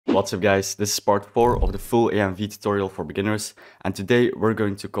What's up guys, this is part 4 of the full AMV tutorial for beginners, and today we're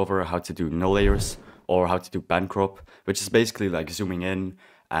going to cover how to do null layers or how to do pan crop, which is basically like zooming in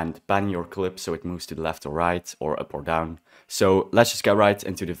and panning your clip so it moves to the left or right or up or down. So let's just get right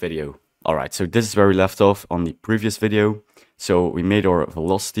into the video. Alright, so this is where we left off on the previous video. So we made our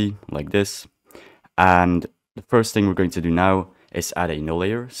velocity like this, and the first thing we're going to do now is add a null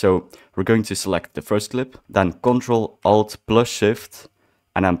layer. So we're going to select the first clip, then Ctrl Alt plus Shift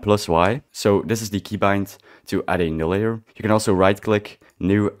and then plus Y. So this is the keybind to add a null layer. You can also right click,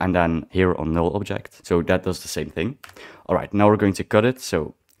 new, and then here on null object. So that does the same thing. All right, now we're going to cut it.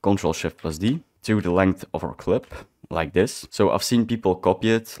 So Ctrl Shift plus D to the length of our clip like this. So I've seen people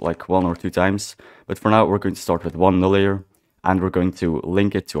copy it like 1 or 2 times, but for now we're going to start with one null layer and we're going to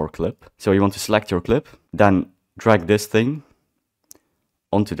link it to our clip. So you want to select your clip, then drag this thing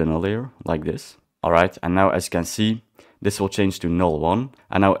onto the null layer like this. All right, and now as you can see, this will change to null 1.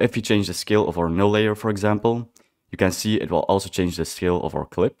 And now if you change the scale of our null layer, for example, you can see it will also change the scale of our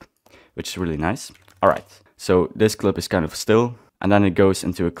clip, which is really nice. All right, so this clip is kind of still, and then it goes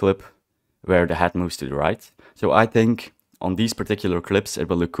into a clip where the head moves to the right. So I think on these particular clips, it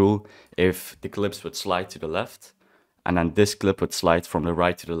will look cool if the clips would slide to the left, and then this clip would slide from the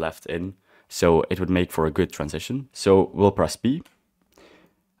right to the left in. So it would make for a good transition. So we'll press P,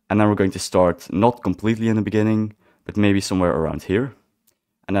 and then we're going to start not completely in the beginning, but maybe somewhere around here,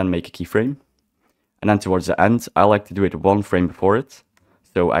 and then make a keyframe. And then towards the end, I like to do it 1 frame before it.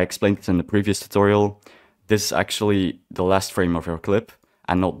 So I explained it in the previous tutorial. This is actually the last frame of your clip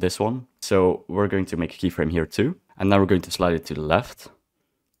and not this one. So we're going to make a keyframe here too. And then we're going to slide it to the left,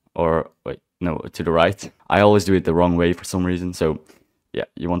 or wait, no, to the right. I always do it the wrong way for some reason. So yeah,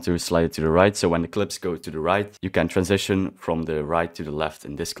 you want to slide it to the right. So when the clips go to the right, you can transition from the right to the left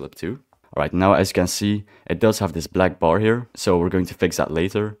in this clip too. All right, now as you can see, it does have this black bar here, so we're going to fix that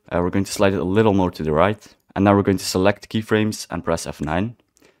later. We're going to slide it a little more to the right, and now we're going to select keyframes and press F9. And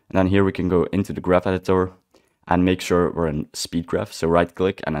then here we can go into the graph editor and make sure we're in speed graph, so right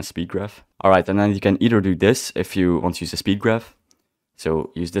click and then speed graph. All right, and then you can either do this if you want to use a speed graph,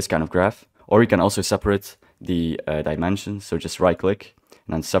 so use this kind of graph, or you can also separate the dimensions, so just right click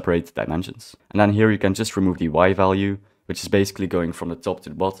and then separate dimensions. And then here you can just remove the Y value, which is basically going from the top to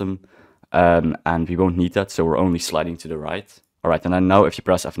the bottom. And we won't need that, so we're only sliding to the right. All right, and then now if you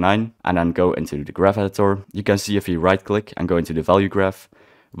press F9 and then go into the graph editor, you can see if you right click and go into the value graph,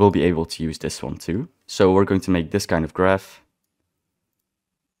 we'll be able to use this one too. So we're going to make this kind of graph.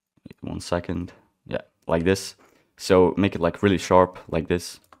 Wait 1 second. Yeah, like this. So make it like really sharp, like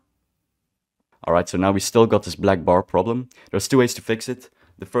this. All right, so now we still got this black bar problem. There's 2 ways to fix it.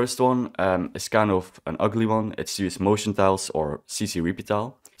 The first one is kind of an ugly one. It's to use motion tiles or CC repeat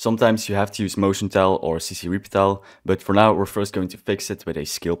tile. Sometimes you have to use motion tile or CC repeat tile, but for now we're first going to fix it with a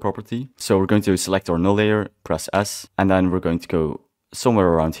scale property. So we're going to select our null layer, press S, and then we're going to go somewhere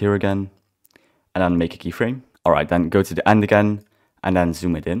around here again, and then make a keyframe. All right, then go to the end again, and then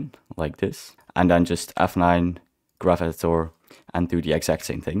zoom it in like this, and then just F9, graph editor, and do the exact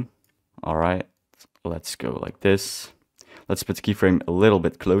same thing. All right, let's go like this. Let's put the keyframe a little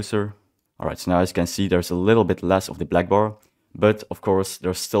bit closer. All right, so now as you can see, there's a little bit less of the black bar, but of course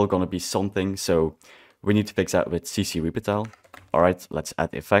there's still gonna be something, so we need to fix that with CC repeat tile. All right, let's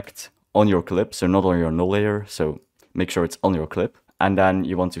add effect on your clip, so not on your null layer, so make sure it's on your clip. And then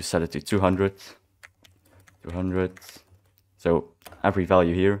you want to set it to 200, so every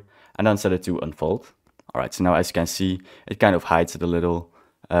value here, and then set it to unfold. All right, so now as you can see, it kind of hides it a little,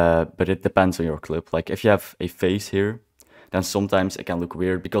 but it depends on your clip. Like if you have a face here, then sometimes it can look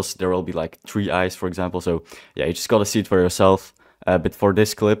weird because there will be like 3 eyes, for example. So yeah, you just gotta see it for yourself. But for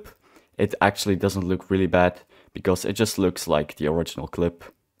this clip, it actually doesn't look really bad because it just looks like the original clip.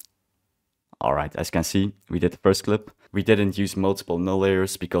 All right, as you can see, we did the first clip. We didn't use multiple null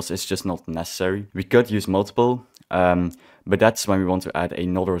layers because it's just not necessary. We could use multiple, but that's when we want to add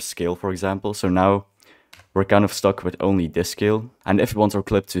another scale, for example. So now we're kind of stuck with only this scale. And if we want our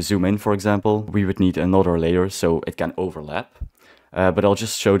clip to zoom in, for example, we would need another layer so it can overlap. But I'll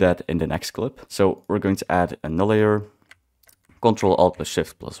just show that in the next clip. So we're going to add a null layer, Ctrl Alt plus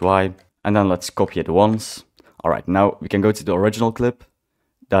Shift plus Y, and then let's copy it once. All right, now we can go to the original clip,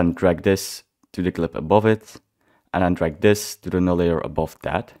 then drag this to the clip above it, and then drag this to the null layer above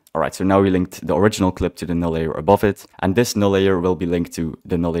that. All right, so now we linked the original clip to the null layer above it, and this null layer will be linked to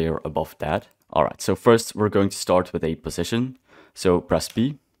the null layer above that. All right, so first we're going to start with a position. So press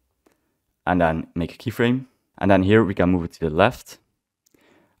P and then make a keyframe. And then here we can move it to the left.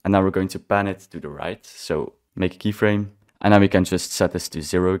 And then we're going to pan it to the right. So make a keyframe and then we can just set this to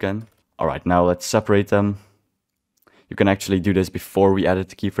 0 again. All right, now let's separate them. You can actually do this before we added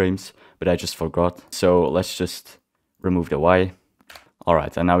the keyframes, but I just forgot. So let's just remove the Y. All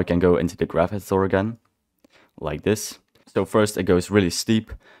right, and now we can go into the graph editor again, like this. So first it goes really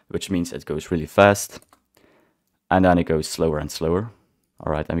steep, which means it goes really fast. And then it goes slower and slower.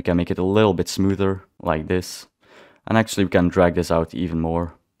 All right, and we can make it a little bit smoother, like this. And actually we can drag this out even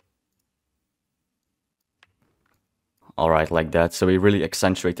more. Alright, like that. So we really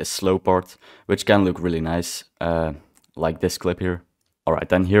accentuate the slow part, which can look really nice, like this clip here. Alright,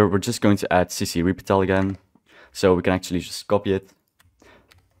 then here we're just going to add CC Repeatal again. So we can actually just copy it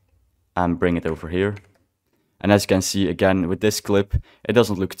and bring it over here. And as you can see, again, with this clip, it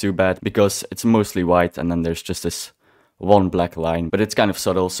doesn't look too bad because it's mostly white and then there's just this one black line, but it's kind of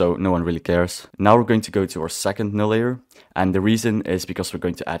subtle, so no one really cares. Now we're going to go to our second null layer, and the reason is because we're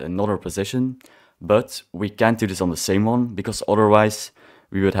going to add another position. But we can't do this on the same one, because otherwise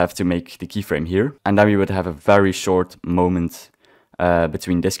we would have to make the keyframe here. And then we would have a very short moment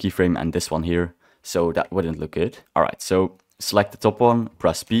between this keyframe and this one here. So that wouldn't look good. Alright, so select the top one,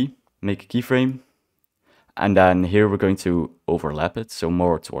 press P, make a keyframe. And then here we're going to overlap it, so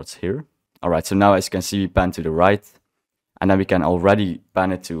more towards here. Alright, so now as you can see, we pan to the right. And then we can already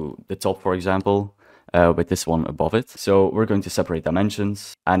pan it to the top, for example. With this one above it. So we're going to separate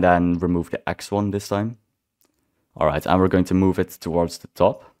dimensions and then remove the X one this time. Alright, and we're going to move it towards the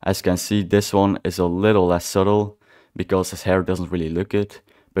top. As you can see, this one is a little less subtle because his hair doesn't really look good,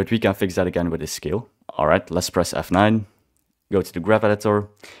 but we can fix that again with this scale. Alright, let's press F9, go to the graph editor,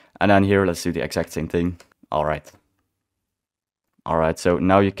 and then here let's do the exact same thing. Alright, so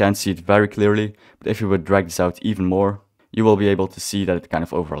now you can see it very clearly, but if you would drag this out even more, you will be able to see that it kind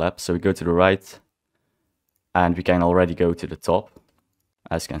of overlaps. So we go to the right, and we can already go to the top,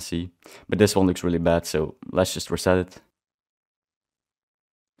 as you can see. But this one looks really bad, so let's just reset it.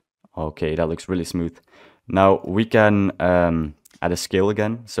 Okay, that looks really smooth. Now we can add a scale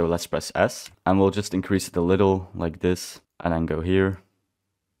again, so let's press S. And we'll just increase it a little, like this, and then go here.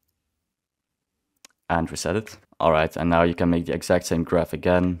 And reset it. Alright, and now you can make the exact same graph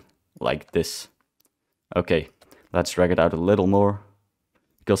again, like this. Okay, let's drag it out a little more.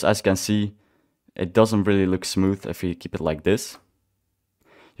 Because as you can see, it doesn't really look smooth if you keep it like this.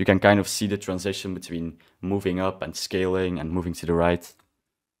 You can kind of see the transition between moving up and scaling and moving to the right.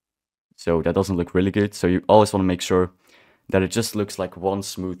 So that doesn't look really good. So you always want to make sure that it just looks like one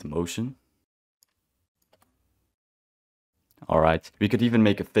smooth motion. Alright, we could even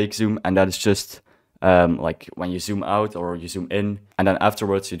make a fake zoom, and that is just like when you zoom out or you zoom in, and then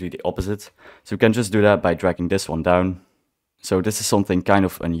afterwards you do the opposite. So you can just do that by dragging this one down. So this is something kind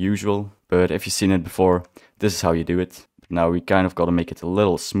of unusual, but if you've seen it before, this is how you do it. Now we kind of got to make it a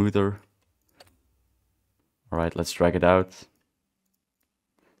little smoother. Alright, let's drag it out.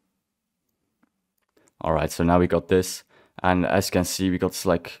 Alright, so now we got this. And as you can see, we got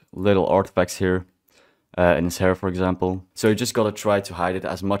like little artifacts here in his hair, for example. So you just got to try to hide it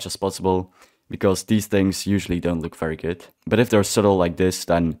as much as possible, because these things usually don't look very good. But if they're subtle like this,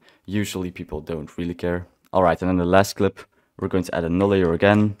 then usually people don't really care. Alright, and then the last clip, we're going to add a null layer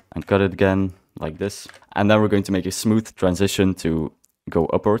again and cut it again like this. And then we're going to make a smooth transition to go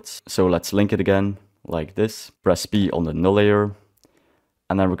upwards. So let's link it again like this. Press P on the null layer.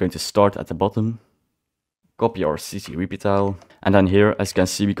 And then we're going to start at the bottom. Copy our CC repeat tile. And then here, as you can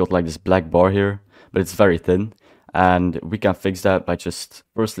see, we got like this black bar here, but it's very thin. And we can fix that by just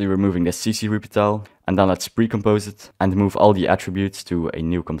firstly removing the CC repeat tile. And then let's pre-compose it and move all the attributes to a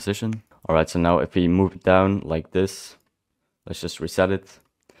new composition. Alright, so now if we move it down like this, let's just reset it.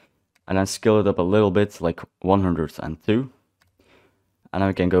 And then scale it up a little bit, like 102. And then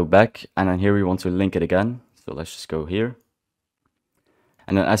we can go back, and then here we want to link it again. So let's just go here.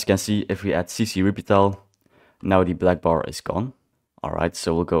 And then as you can see, if we add CC repeat tile, now the black bar is gone. Alright,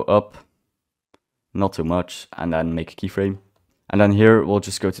 so we'll go up, not too much, and then make a keyframe. And then here, we'll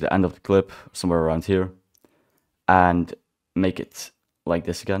just go to the end of the clip, somewhere around here, and make it like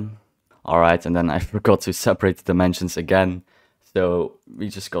this again. Alright, and then I forgot to separate the dimensions again, so we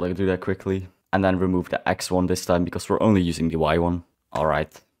just gotta do that quickly. And then remove the X one this time, because we're only using the Y one.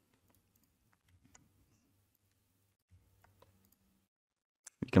 Alright.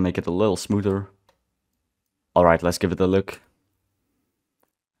 We can make it a little smoother. Alright, let's give it a look.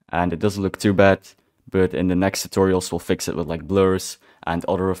 And it doesn't look too bad, but in the next tutorials we'll fix it with like blurs and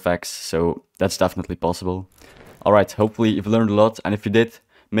other effects, so that's definitely possible. Alright, hopefully you've learned a lot, and if you did,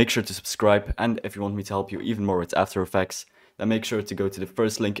 make sure to subscribe, and if you want me to help you even more with After Effects, then make sure to go to the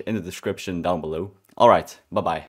first link in the description down below. Alright, bye bye.